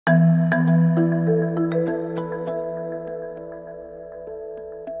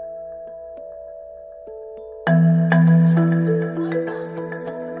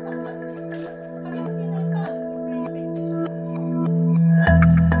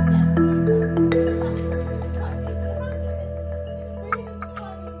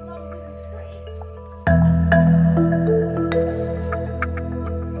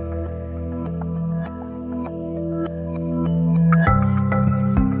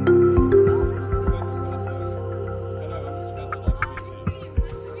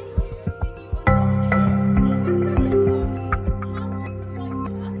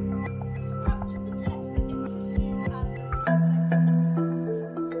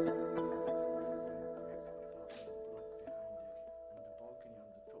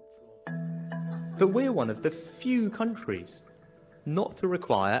But we're one of the few countries not to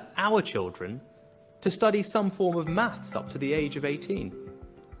require our children to study some form of maths up to the age of 18.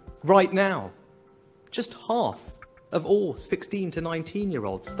 Right now, just half of all 16 to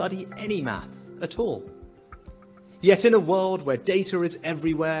 19-year-olds study any maths at all. Yet in a world where data is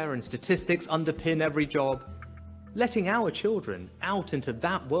everywhere and statistics underpin every job, letting our children out into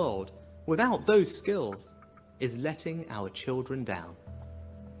that world without those skills is letting our children down.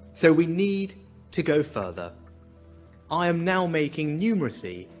 So we need to go further. I am now making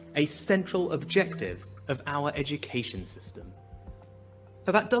numeracy a central objective of our education system.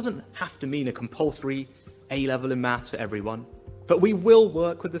 Now, that doesn't have to mean a compulsory A-level in maths for everyone, but we will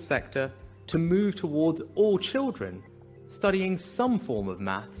work with the sector to move towards all children studying some form of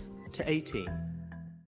maths to 18.